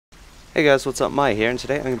Hey guys, what's up? Mai here, and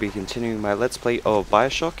today I'm going to be continuing my Let's Play of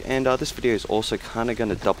Bioshock, and this video is also kind of going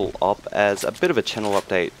to double up as a bit of a channel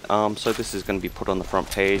update. So this is going to be put on the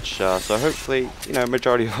front page, so hopefully,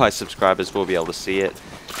 majority of my subscribers will be able to see it.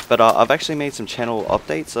 But I've actually made some channel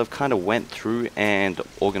updates. I've kind of went through and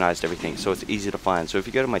organized everything, so it's easy to find. So if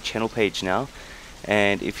you go to my channel page now,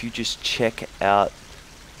 and if you just check out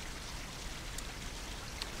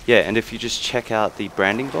the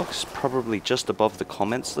branding box, probably just above the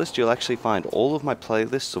comments list, you'll actually find all of my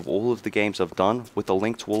playlists of all of the games I've done, with a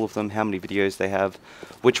link to all of them, how many videos they have,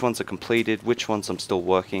 which ones are completed, which ones I'm still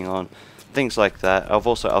working on, things like that. I've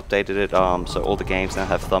also updated it, so all the games now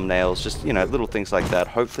have thumbnails, just, little things like that.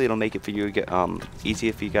 Hopefully it'll make it for you,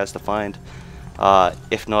 easier for you guys to find.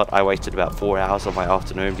 If not, I wasted about 4 hours of my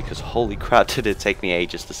afternoon because holy crap did it take me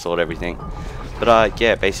ages to sort everything. But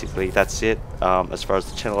yeah, basically that's it as far as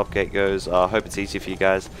the channel update goes. I hope it's easy for you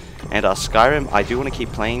guys. And Skyrim, I do want to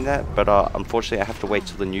keep playing that, but unfortunately I have to wait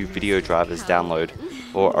till the new video drivers download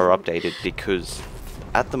or are updated, because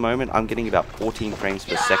at the moment I'm getting about 14 frames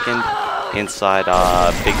per second inside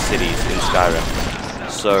big cities in Skyrim.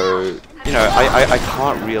 So I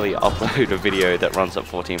can't really upload a video that runs at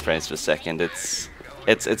 14 frames per second. It's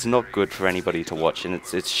not good for anybody to watch, and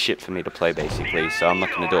it's shit for me to play basically. So I'm not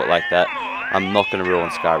going to do it like that. I'm not going to ruin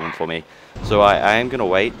Skyrim for me. So I am going to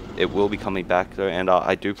wait. It will be coming back though, and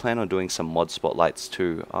I do plan on doing some mod spotlights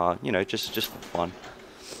too. Just for fun.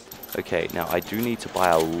 Okay, now I do need to buy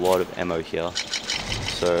a lot of ammo here,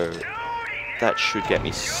 so that should get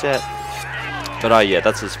me set. But yeah,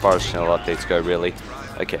 that's as far as channel updates go really.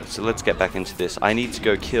 Okay, so let's get back into this. I need to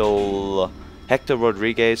go kill Hector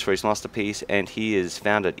Rodriguez for his masterpiece, and he is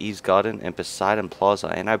found at Eve's Garden and Poseidon Plaza,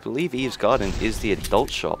 and I believe Eve's Garden is the adult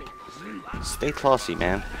shop. Stay classy,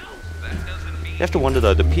 man. You have to wonder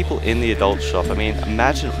though, the people in the adult shop, I mean,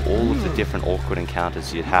 imagine all of the different awkward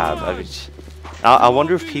encounters you'd have. I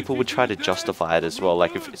wonder if people would try to justify it as well,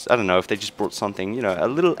 like if, I don't know, if they just brought something, a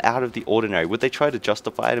little out of the ordinary, would they try to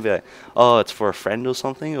justify it and be like, oh, it's for a friend or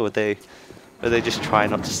something, or would they just try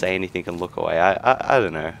not to say anything and look away? I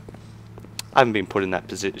don't know. I haven't been put in that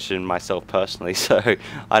position myself personally, so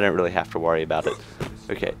I don't really have to worry about it.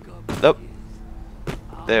 Okay. Nope.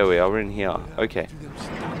 There we are, we're in here. Okay.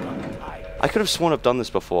 I could have sworn I've done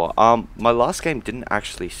this before. My last game didn't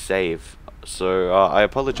actually save, so I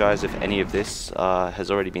apologize if any of this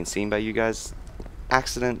has already been seen by you guys.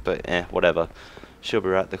 Accident, but whatever. She'll be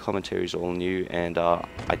right, the commentary is all new, and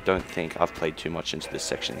I don't think I've played too much into this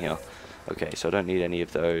section here. Okay, so I don't need any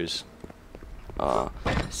of those.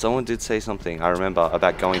 Someone did say something, I remember,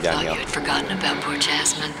 about going down here. I thought you had forgotten about poor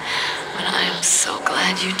Jasmine, but I am so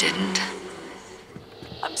glad you didn't.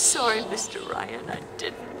 I'm sorry, Mr. Ryan. I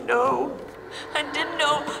didn't know. I didn't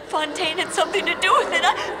know Fontaine had something to do with it.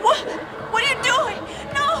 What are you doing?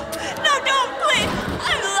 No, don't, please.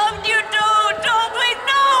 I loved you, don't, please.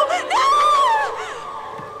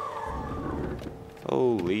 No.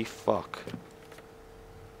 Holy fuck.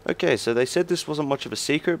 Okay, so they said this wasn't much of a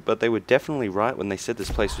secret, but they were definitely right when they said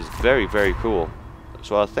this place was very, very cool.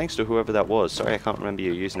 So thanks to whoever that was. Sorry I can't remember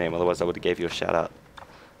your username, otherwise I would have gave you a shout out.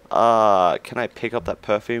 Can I pick up that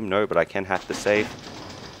perfume? No, but I can hack the safe.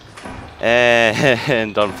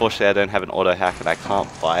 And unfortunately I don't have an auto hack and I can't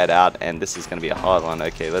buy it out, and this is going to be a hard one.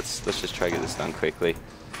 Okay, let's just try to get this done quickly.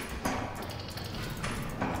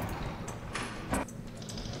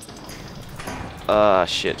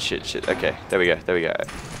 Shit. Okay, there we go.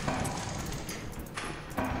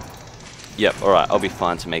 Yep, alright, I'll be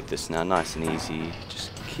fine to make this now nice and easy.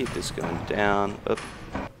 Just keep this going down. Oop.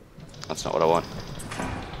 That's not what I want.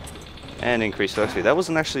 And increase velocity. That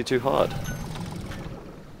wasn't actually too hard.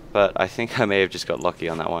 But I think I may have just got lucky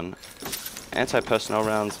on that one. Anti-personnel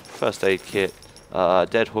rounds, first aid kit,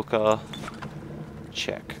 dead hooker.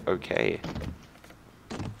 Check, okay.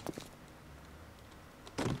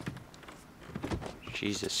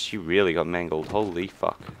 Jesus, she really got mangled. Holy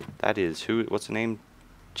fuck. That is, what's her name?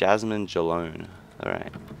 Jasmine Jalone.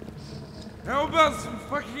 Alright. How about some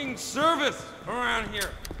fucking service around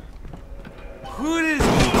here? Who does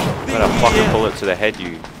he think Got a fucking bullet to the head,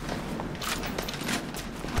 you.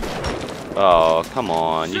 Oh, come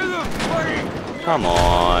on. Come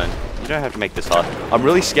on. You don't have to make this hard. I'm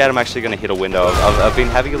really scared I'm actually going to hit a window. I've been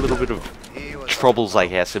having a little bit of troubles, I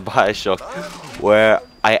guess, in Bioshock, where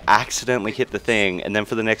I accidentally hit the thing, and then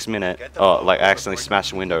for the next minute, I accidentally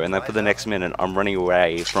smashed a window, and then for the next minute, I'm running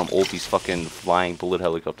away from all these fucking flying bullet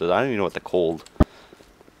helicopters. I don't even know what they're called.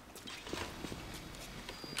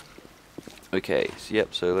 Okay, so,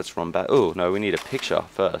 yep, so let's run back. Oh, no, we need a picture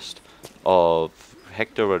first of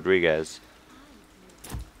Hector Rodriguez.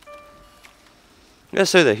 Yeah,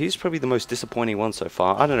 so there, he's probably the most disappointing one so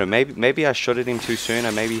far. I don't know, maybe I shot at him too soon,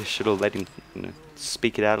 or maybe I should have let him, you know,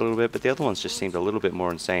 speak it out a little bit, but the other ones just seemed a little bit more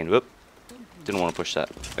insane. Whoop. Didn't want to push that.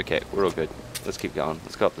 Okay, we're all good. Let's keep going.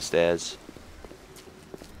 Let's go up the stairs.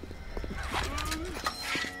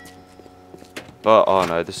 Oh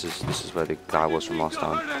no, this is where the guy was from last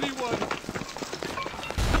time.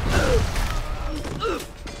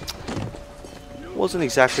 Wasn't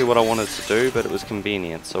exactly what I wanted to do, but it was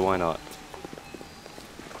convenient, so why not?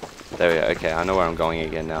 There we go. Okay, I know where I'm going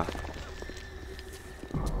again now.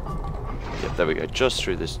 Yep, there we go. Just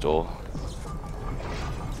through this door.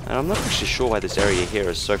 And I'm not actually sure why this area here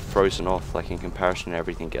is so frozen off, like in comparison to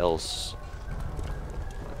everything else.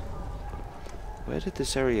 Where did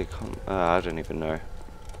this area come? I don't even know.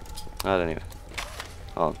 I don't even.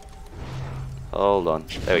 Hold on. Hold on.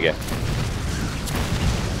 There we go.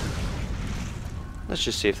 Let's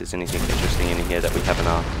just see if there's anything interesting in here that we haven't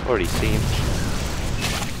already seen.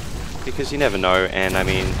 Because you never know, and I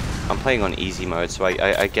mean, I'm playing on easy mode, so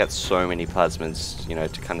I get so many plasmids, you know,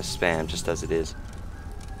 to kind of spam just as it is.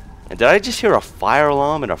 And did I just hear a fire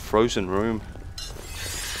alarm in a frozen room?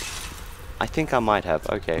 I think I might have.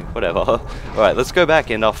 Okay, whatever. Alright, let's go back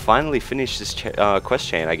and I'll finally finish this quest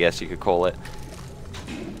chain, I guess you could call it.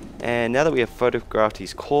 And now that we have photographed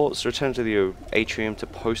his corpse, return to the atrium to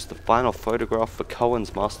post the final photograph for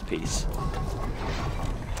Cohen's masterpiece.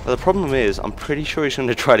 But the problem is, I'm pretty sure he's going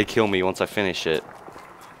to try to kill me once I finish it.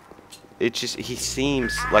 It just, he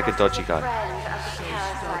seems like a dodgy guy.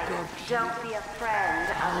 Don't be a friend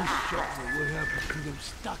of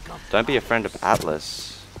Atlas. Don't be a friend of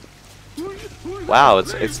Atlas. Wow,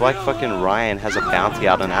 it's like fucking Ryan has a bounty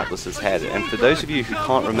out on Atlas's head. And for those of you who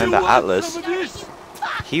can't remember Atlas,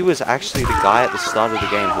 he was actually the guy at the start of the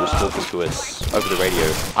game who was talking to us over the radio.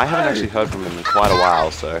 I haven't actually heard from him in quite a while,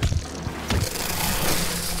 so...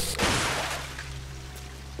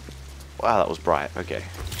 Wow, that was bright. Okay.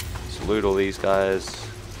 Salute all these guys.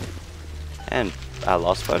 And our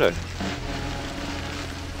last photo.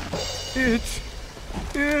 It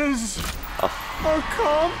is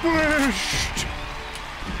accomplished.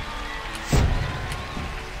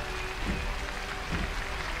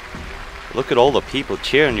 Look at all the people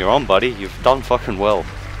cheering you on, buddy. You've done fucking well.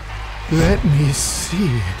 Let me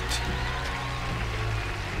see it.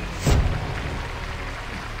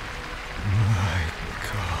 My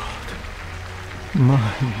God,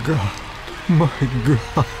 my God, my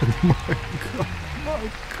God, my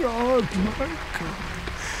God, my God.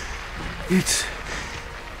 It's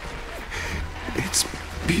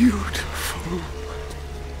beautiful.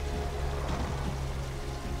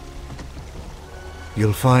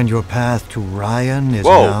 You'll find your path to Ryan is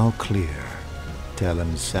now clear. Tell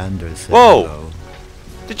him Sanders said hello.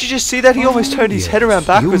 Did you just see that? He almost turned his head around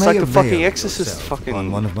backwards like the fucking Exorcist fucking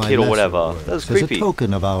kid or whatever. That was creepy. As a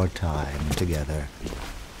token of our time together.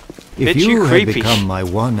 If you had become my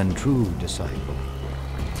one and true disciple,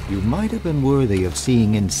 you might have been worthy of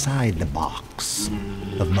seeing inside the box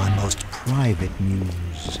of my most private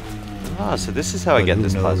muse. Ah, so this is how I get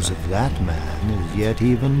this puzzle. Who knows if that man is yet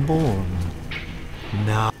even born?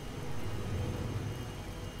 Now.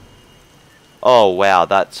 Oh wow,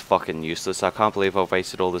 that's fucking useless. I can't believe I've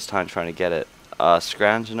wasted all this time trying to get it.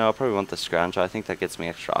 Scrounger, no, I probably want the Scrounger. I think that gets me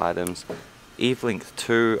extra items. Evelink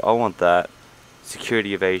 2, I want that.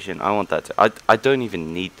 Security evasion, I want that too. I don't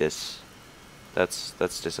even need this. That's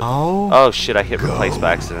disappointing. Oh shit, I hit replace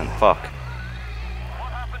by accident. Fuck. What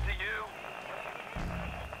happened to you?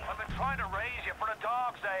 I've been trying to raise you for a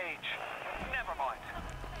dog's age. Never mind.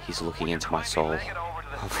 He's looking into my soul.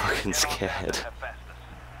 I'm fucking scared. It's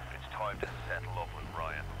time to settle up with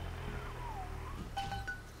Ryan.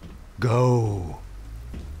 Go.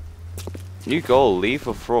 New goal, leave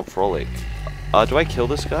for frolic. Do I kill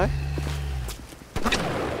this guy?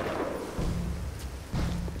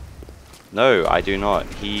 No, I do not.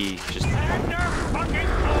 He just...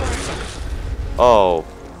 Oh.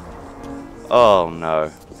 Oh no.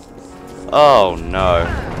 Oh no.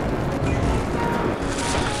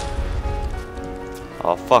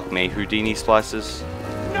 Oh fuck me, Houdini splices.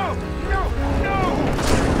 No! No! No!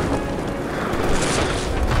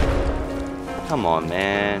 Come on,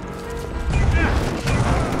 man.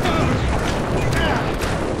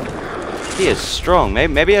 He is strong.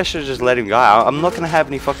 Maybe I should have just let him go. I'm not gonna have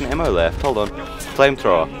any fucking ammo left. Hold on.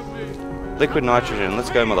 Flamethrower. Liquid nitrogen. Let's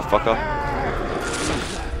go, motherfucker.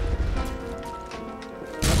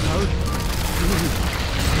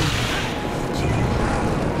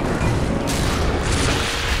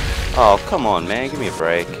 Oh, come on, man. Give me a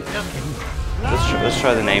break. Let's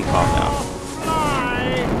try the name card now.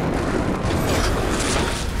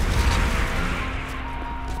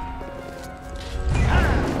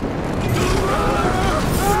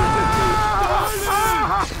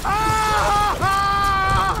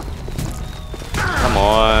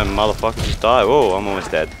 motherfucker just die. Oh, I'm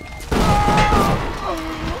almost dead.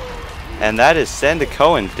 And that is Sander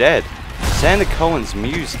Cohen dead. Sander Cohen's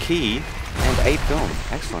Muse Key and 8 film.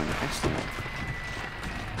 Excellent, excellent.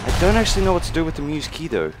 I don't actually know what to do with the Muse Key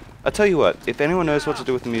though. I'll tell you what, if anyone knows what to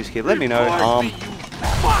do with the Muse Key, let me know.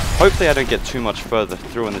 Hopefully I don't get too much further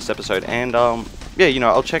through in this episode, and yeah, you know,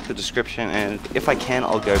 I'll check the description, and if I can,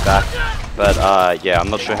 I'll go back. But yeah,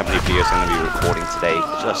 I'm not sure how many videos I'm going to be recording today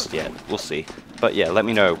just yet. We'll see. But yeah, let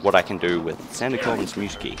me know what I can do with Sander Cohen's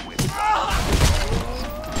Muse Key.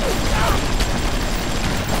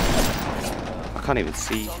 I can't even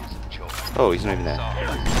see. Oh, he's not even there.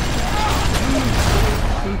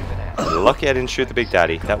 Lucky I didn't shoot the Big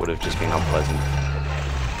Daddy. That would have just been unpleasant.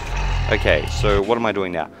 Okay, so what am I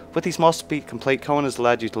doing now? With these Master Beat complete, Cohen has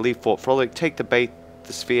allowed you to leave Fort Frolic, take the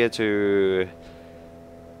sphere to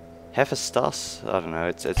Hephaestus. I don't know.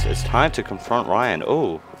 It's time to confront Ryan.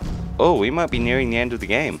 Oh, we might be nearing the end of the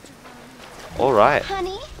game. All right.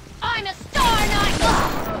 Honey, I'm a star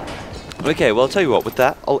night. Okay, well, I'll tell you what, with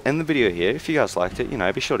that, I'll end the video here. If you guys liked it, you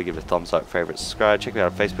know, be sure to give it a thumbs up, favorite, subscribe, check me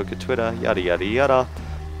out on Facebook and Twitter, yada yada yada.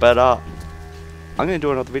 But I'm going to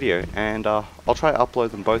do another video, and I'll try to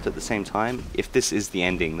upload them both at the same time. If this is the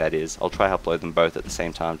ending, that is, I'll try to upload them both at the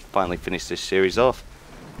same time to finally finish this series off.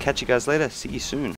 Catch you guys later, see you soon.